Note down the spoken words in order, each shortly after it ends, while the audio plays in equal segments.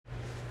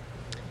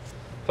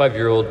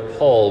5-year-old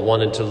Paul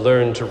wanted to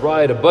learn to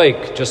ride a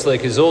bike just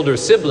like his older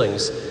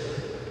siblings.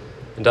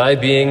 And I,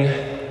 being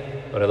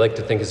what I like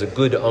to think is a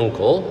good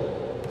uncle,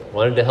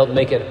 wanted to help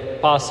make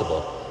it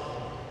possible.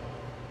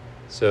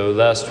 So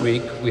last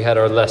week we had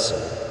our lesson.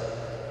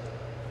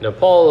 Now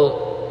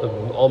Paul,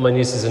 of all my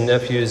nieces and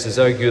nephews, is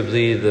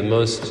arguably the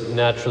most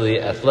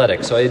naturally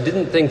athletic, so I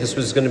didn't think this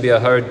was going to be a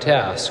hard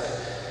task.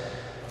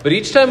 But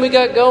each time we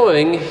got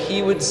going,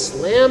 he would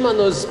slam on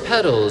those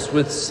pedals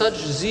with such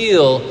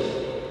zeal,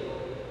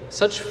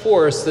 such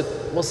force that,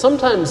 well,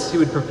 sometimes he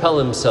would propel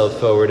himself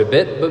forward a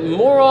bit, but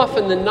more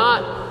often than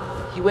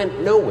not, he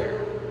went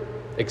nowhere,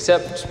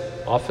 except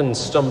often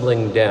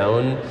stumbling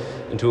down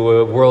into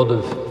a world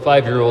of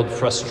 5-year-old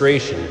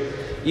frustration.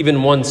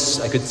 Even once,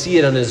 I could see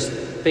it on his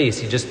face.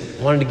 He just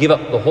wanted to give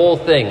up the whole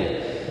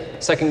thing,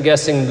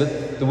 second-guessing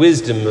the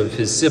wisdom of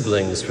his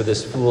siblings for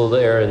this fool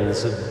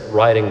errands of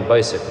riding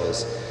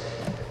bicycles.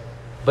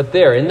 But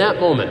there, in that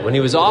moment, when he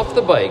was off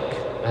the bike,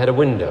 I had a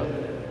window.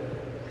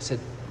 I said,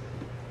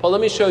 Paul,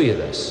 let me show you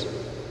this.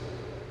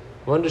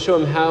 I wanted to show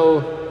him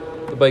how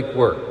the bike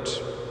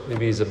worked.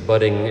 Maybe he's a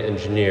budding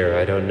engineer,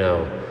 I don't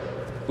know.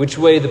 Which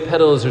way the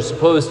pedals are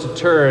supposed to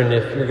turn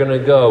if you're going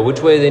to go,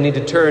 which way they need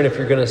to turn if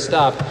you're going to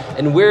stop,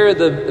 and where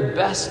the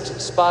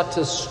best spot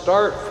to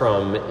start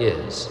from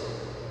is.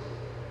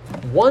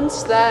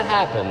 Once that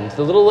happened,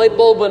 the little light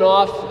bulb went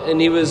off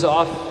and he was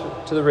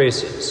off to the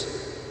races.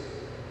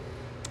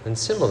 And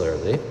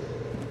similarly,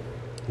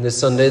 this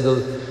Sunday,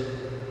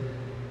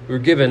 we were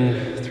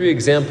given 3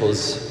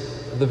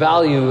 examples of the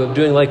value of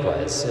doing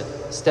likewise.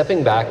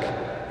 Stepping back,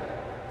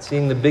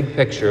 seeing the big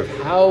picture of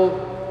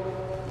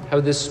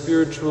how this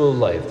spiritual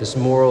life, this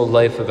moral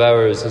life of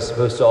ours is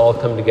supposed to all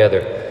come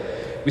together.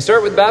 We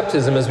start with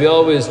baptism, as we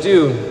always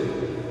do.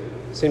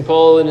 St.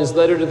 Paul, in his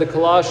letter to the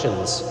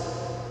Colossians,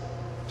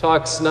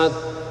 talks not,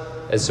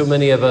 as so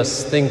many of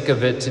us think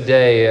of it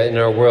today, in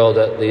our world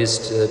at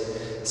least,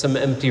 some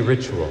empty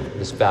ritual,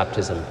 this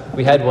baptism.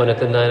 We had one at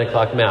the 9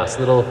 o'clock Mass.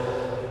 Little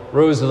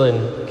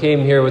Rosalind came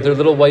here with her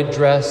little white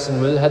dress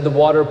and had the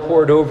water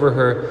poured over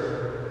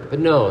her. But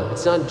no,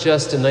 it's not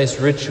just a nice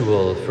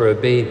ritual for a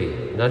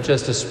baby, not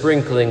just a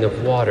sprinkling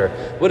of water.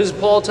 What does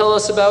Paul tell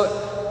us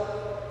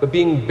about? But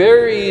being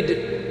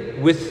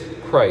buried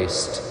with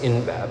Christ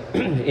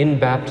in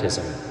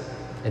baptism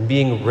and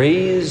being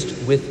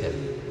raised with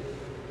him.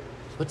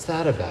 What's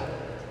that about?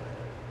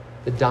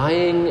 The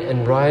dying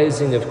and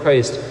rising of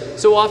Christ.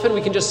 So often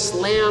we can just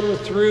slam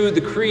through the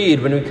creed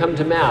when we come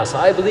to Mass.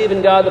 I believe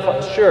in God the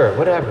Father. Sure,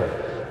 whatever.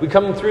 We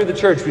come through the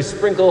church, we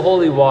sprinkle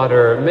holy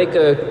water, make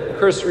a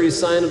cursory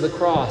sign of the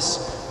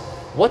cross.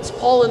 What's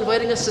Paul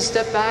inviting us to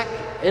step back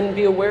and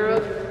be aware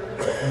of?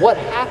 What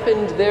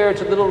happened there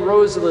to little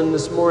Rosalind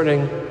this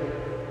morning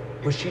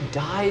was she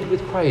died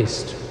with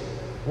Christ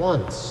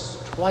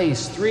once,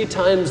 twice, 3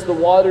 times the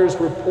waters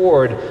were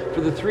poured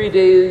for the 3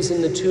 days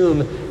in the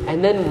tomb,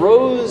 and then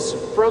rose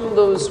from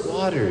those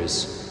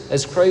waters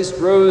as Christ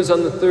rose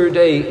on the 3rd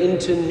day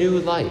into new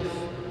life.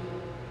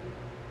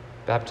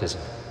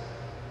 Baptism.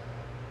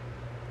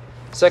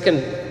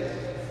 Second,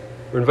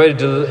 we're invited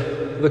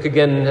to look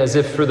again as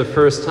if for the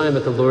first time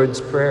at the Lord's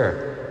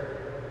Prayer.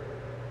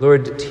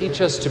 Lord, teach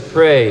us to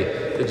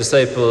pray, the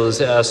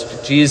disciples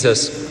asked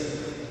Jesus.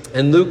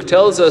 And Luke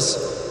tells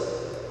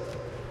us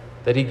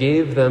that he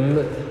gave them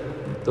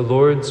the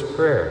Lord's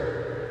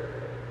Prayer.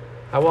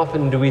 How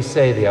often do we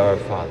say the Our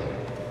Father?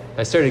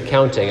 I started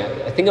counting.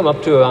 I think I'm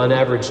up to on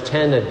average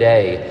 10 a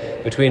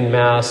day between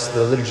Mass,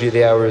 the Liturgy of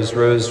the Hours,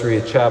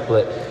 Rosary,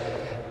 Chaplet.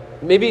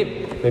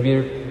 Maybe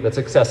that's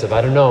excessive,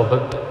 I don't know.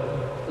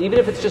 But even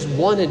if it's just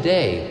 1 a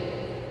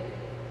day,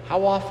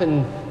 how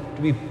often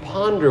do we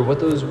ponder what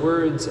those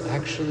words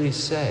actually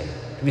say?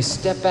 Do we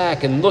step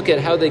back and look at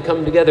how they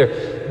come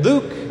together?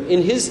 Luke,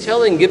 in his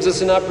telling, gives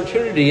us an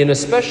opportunity in a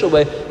special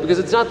way because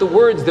it's not the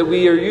words that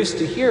we are used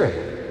to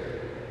hearing.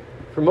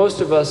 For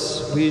most of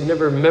us, we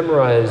never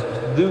memorized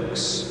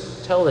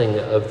Luke's telling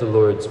of the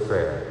Lord's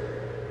Prayer.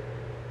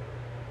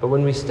 But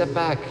when we step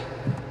back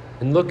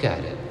and look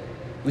at it,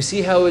 we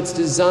see how it's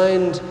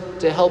designed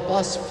to help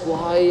us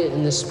fly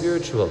in the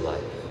spiritual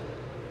life.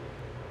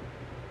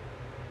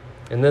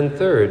 And then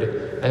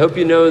third, I hope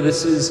you know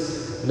this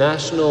is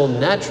National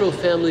Natural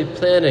Family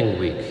Planning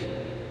Week.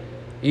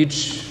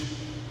 Each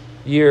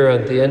year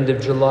at the end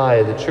of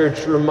July, the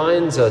Church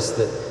reminds us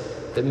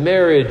that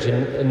marriage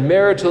and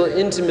marital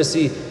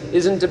intimacy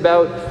isn't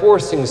about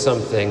forcing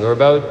something or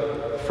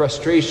about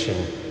frustration,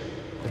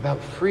 but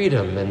about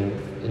freedom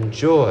and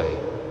joy.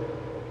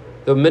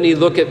 Though many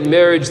look at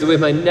marriage the way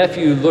my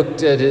nephew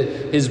looked at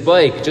his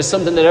bike, just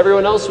something that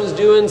everyone else was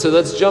doing, so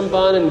let's jump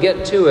on and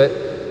get to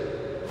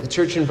it, the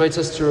Church invites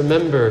us to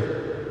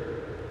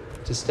remember,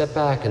 to step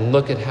back and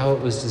look at how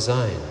it was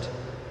designed.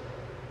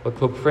 What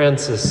Pope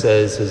Francis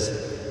says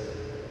is,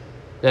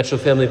 natural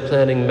family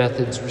planning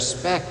methods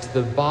respect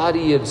the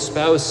body of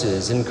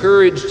spouses,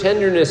 encourage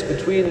tenderness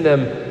between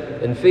them,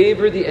 and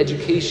favor the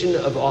education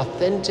of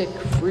authentic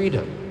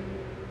freedom.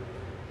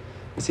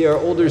 You see, our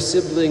older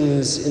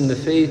siblings in the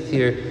faith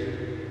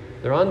here,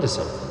 they're onto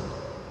something.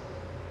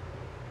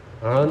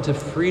 onto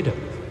freedom,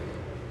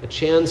 a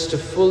chance to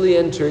fully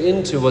enter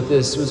into what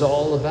this was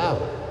all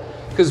about.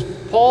 Because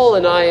Paul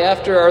and I,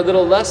 after our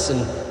little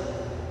lesson,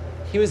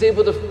 he was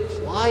able to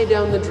fly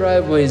down the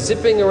driveway,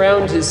 zipping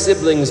around his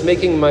siblings,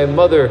 making my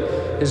mother,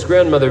 his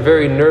grandmother,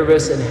 very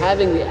nervous, and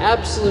having the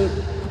absolute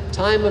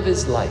time of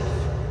his life.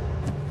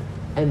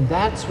 And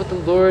that's what the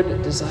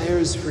Lord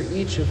desires for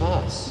each of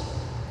us,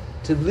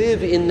 to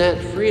live in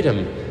that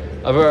freedom,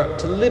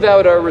 to live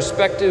out our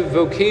respective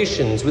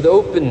vocations with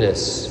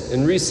openness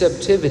and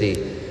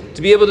receptivity,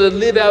 to be able to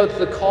live out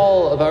the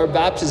call of our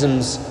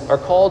baptisms, our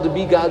call to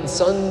be God's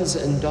sons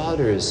and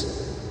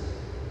daughters,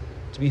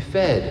 to be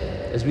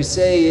fed, as we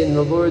say in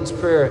the Lord's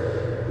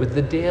Prayer, with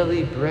the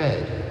daily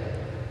bread,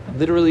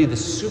 literally the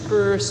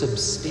super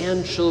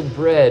substantial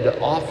bread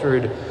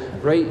offered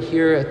right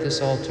here at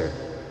this altar.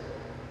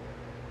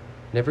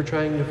 Never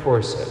trying to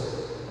force it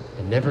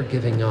and never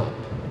giving up,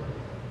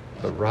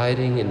 but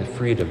riding in the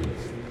freedom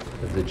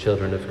of the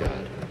children of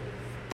God.